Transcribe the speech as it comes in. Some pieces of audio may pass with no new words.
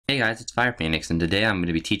Hey guys, it's Fire Phoenix, and today I'm going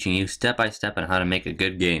to be teaching you step by step on how to make a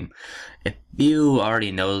good game. If you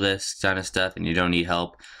already know this kind of stuff and you don't need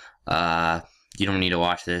help, you don't need to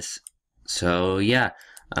watch this. So yeah,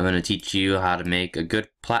 I'm going to teach you how to make a good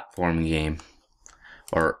platform game.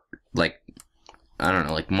 Or like, I don't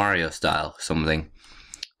know, like Mario style, something.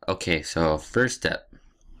 Okay, so first step,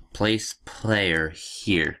 place player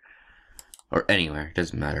here. Or anywhere, it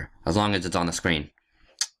doesn't matter, as long as it's on the screen.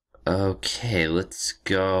 Okay, let's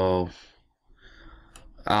go.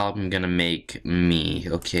 I'm gonna make me.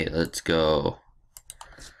 Okay, let's go.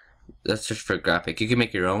 Let's search for graphic. You can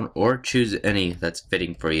make your own or choose any that's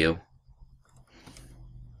fitting for you.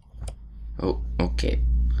 Oh, okay.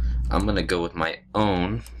 I'm gonna go with my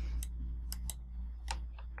own.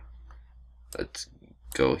 Let's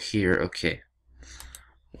go here. Okay.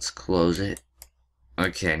 Let's close it.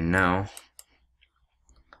 Okay, now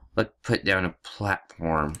let's put down a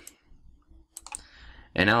platform.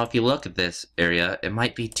 And now if you look at this area, it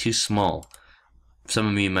might be too small. Some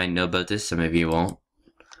of you might know about this, some of you won't.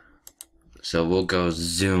 So we'll go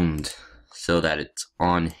zoomed so that it's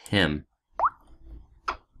on him.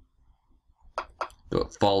 So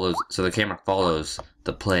it follows, so the camera follows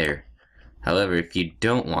the player. However, if you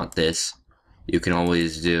don't want this, you can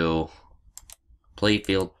always do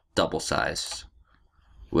playfield double size,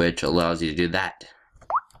 which allows you to do that.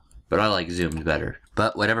 But I like zoomed better.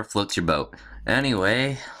 But whatever floats your boat.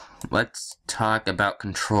 Anyway, let's talk about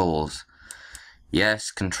controls. Yes,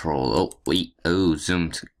 control. Oh, wait. Oh,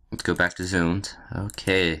 zoomed. Let's go back to zoomed.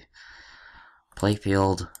 Okay.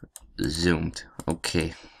 Playfield, zoomed.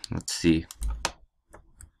 Okay, let's see.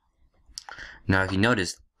 Now, if you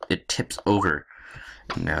notice, it tips over.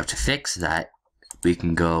 Now, to fix that, we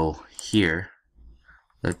can go here.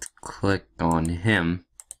 Let's click on him.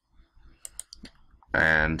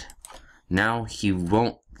 And now he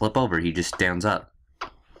won't flip over, he just stands up.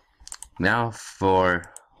 Now for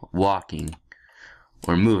walking,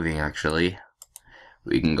 or moving actually,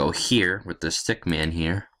 we can go here with the stick man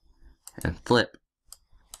here, and flip.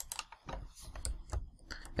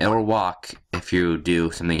 Or walk if you do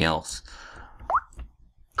something else.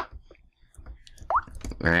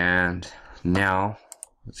 And now,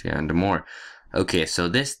 let's get into more. Okay, so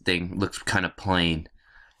this thing looks kind of plain.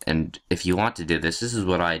 And if you want to do this, this is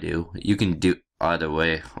what I do. You can do either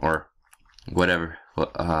way, or whatever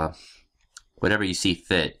you see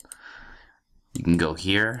fit. You can go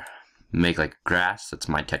here, make like grass, that's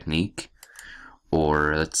my technique.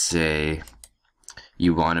 Or let's say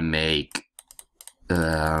you want to make,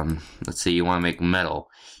 let's say you want to make metal.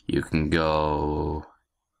 You can go,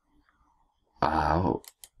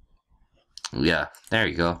 yeah, there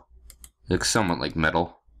you go. Looks somewhat like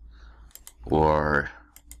metal. Or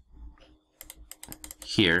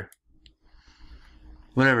here,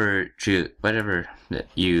 whatever that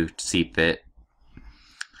you see fit.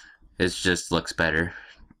 It just looks better,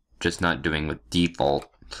 just not doing with default.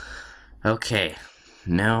 Okay,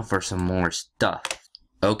 now for some more stuff.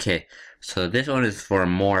 Okay, so this one is for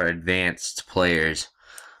more advanced players.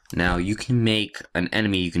 Now you can make an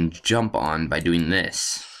enemy you can jump on by doing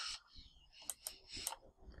this.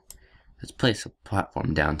 Let's place a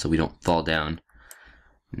platform down so we don't fall down.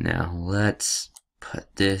 Now let's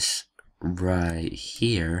put this right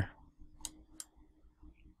here.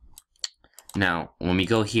 Now, when we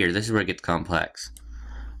go here, this is where it gets complex.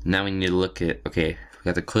 Now we need to look at, okay, we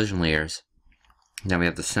got the collision layers. Now we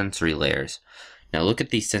have the sensory layers. Now look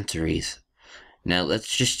at these sensories. Now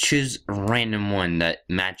let's just choose a random one that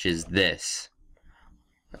matches this.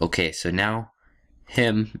 Okay, so now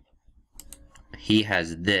he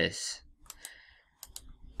has this.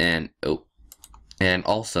 And, oh, and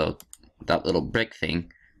also that little brick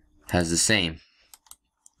thing has the same.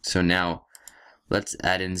 So now let's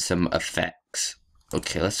add in some effects.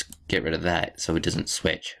 Okay, let's get rid of that so it doesn't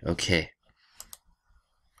switch. Okay,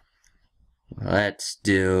 let's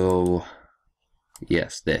do,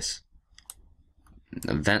 yes, this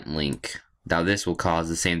event link. Now this will cause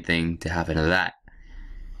the same thing to happen to that.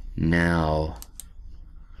 Now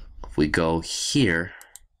if we go here,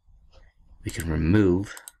 we can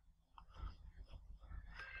remove.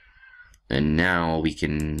 And now we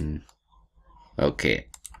can, okay,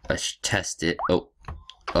 let's test it.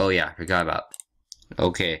 Oh yeah, I forgot about.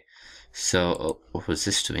 Okay, so what was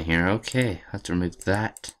this doing here? Okay, let's remove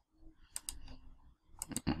that.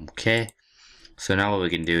 Okay, so now what we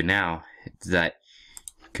can do now is that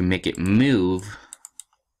you can make it move,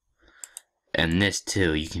 and this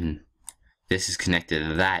too. You can. This is connected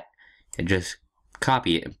to that, and just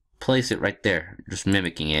copy it and place it right there, just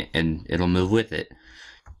mimicking it, and it'll move with it.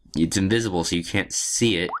 It's invisible, so you can't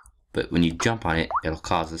see it, but when you jump on it, it'll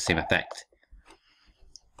cause the same effect.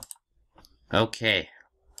 Okay,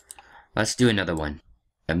 let's do another one.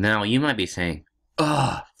 And now you might be saying,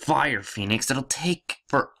 ugh, Fire Phoenix, that'll take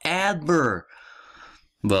forever.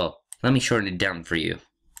 Well, let me shorten it down for you.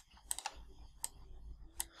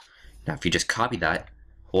 Now if you just copy that,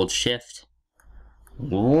 hold shift,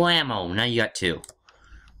 whammo, now you got 2.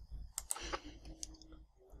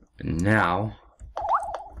 And now,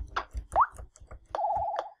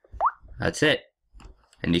 that's it.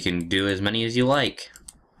 And you can do as many as you like.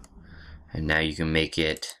 And now you can make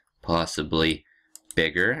it possibly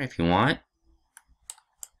bigger if you want.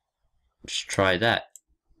 Just try that.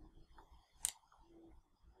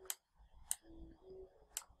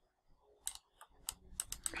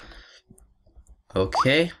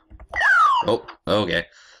 Okay. Oh, okay.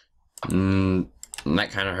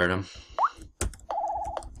 That kind of hurt him.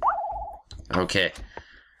 Okay.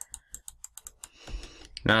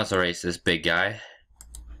 Now let's erase this big guy.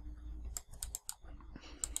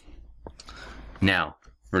 Now,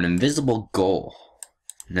 for an invisible goal.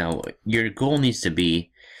 Now, your goal needs to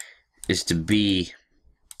be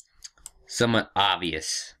somewhat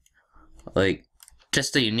obvious. Like, just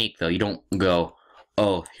stay unique though. You don't go,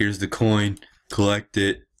 oh, here's the coin, collect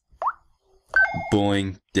it,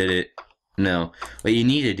 boing, did it. No, what you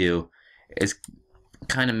need to do is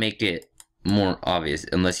kind of make it more obvious,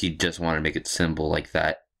 unless you just want to make it simple like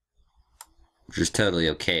that, which is totally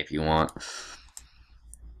okay if you want.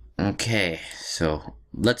 Okay, so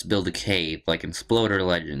let's build a cave like in Sploder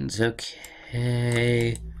Legends.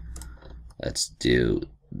 Okay, let's do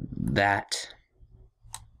that.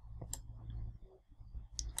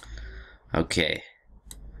 Okay.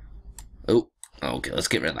 Oh, okay, let's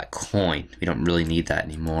get rid of that coin. We don't really need that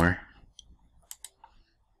anymore.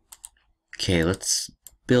 Okay, let's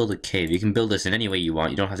build a cave. You can build this in any way you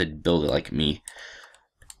want. You don't have to build it like me.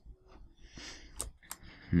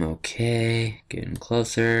 Okay, getting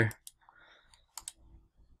closer.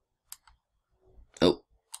 Oh.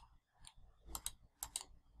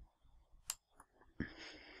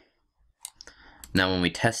 Now when we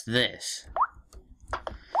test this,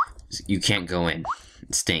 you can't go in.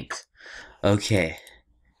 It stinks. Okay,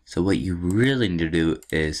 so what you really need to do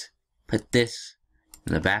is put this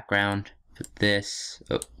in the background, put this,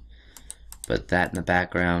 put that in the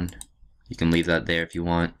background. You can leave that there if you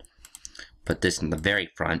want. Put this in the very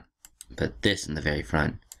front, put this in the very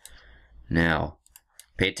front. Now,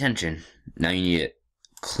 pay attention. Now you need to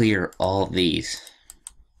clear all these.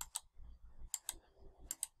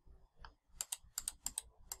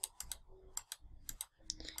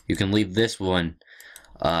 You can leave this one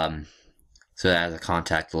so it has a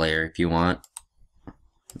contact layer if you want.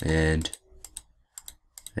 And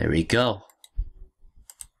there we go.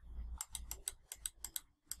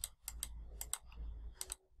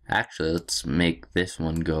 Actually, let's make this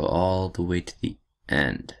one go all the way to the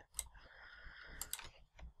end.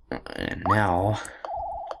 And now,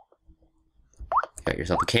 you got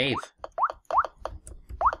yourself a cave.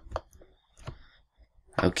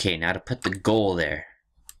 Okay, now to put the goal there.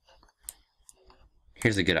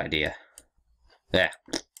 Here's a good idea. There.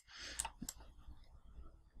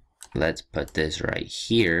 Let's put this right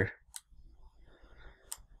here.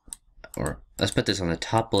 Or let's put this on the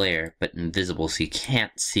top layer, but invisible so you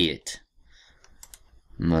can't see it.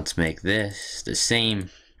 And let's make this the same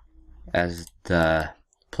as the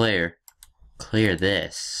player. Clear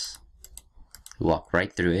this. Walk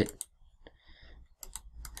right through it.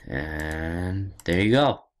 And there you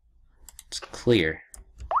go. It's clear.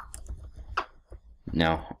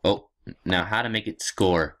 Now, now how to make it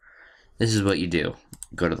score. This is what you do.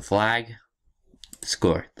 Go to the flag,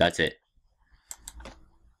 score. That's it.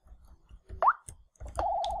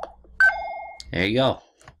 There you go.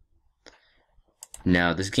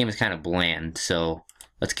 Now, this game is kind of bland, so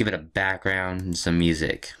let's give it a background and some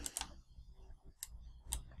music.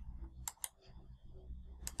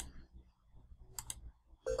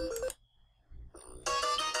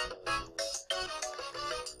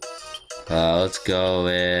 Let's go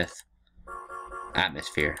with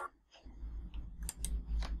atmosphere.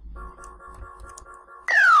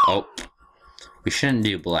 Oh, we shouldn't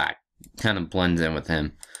do black. Kind of blends in with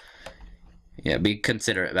him. Yeah, be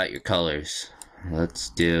considerate about your colors. Let's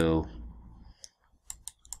do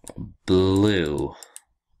blue.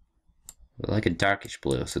 Like a darkish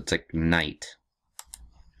blue, so it's like night.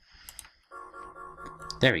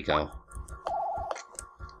 There we go.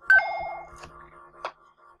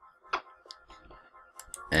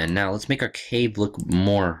 And now let's make our cave look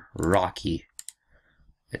more rocky.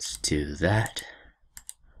 Let's do that.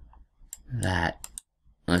 That.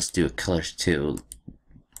 Let's do colors too.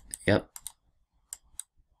 Yep.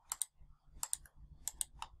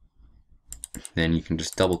 Then you can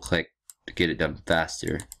just double click to get it done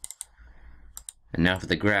faster. And now for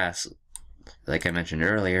the grass, like I mentioned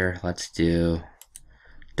earlier, let's do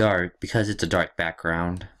dark, because it's a dark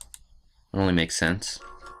background. It only makes sense.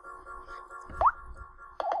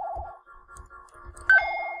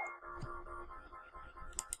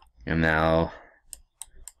 And now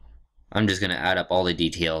I'm just gonna add up all the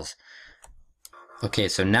details. Okay,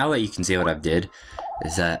 so now what you can see what I've did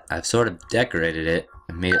is that I've sort of decorated it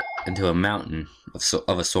and made it into a mountain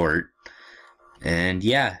of a sort. And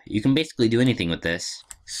yeah, you can basically do anything with this.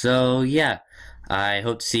 So yeah, I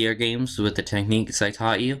hope to see your games with the techniques I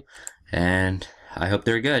taught you, and I hope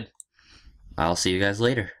they're good. I'll see you guys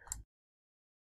later.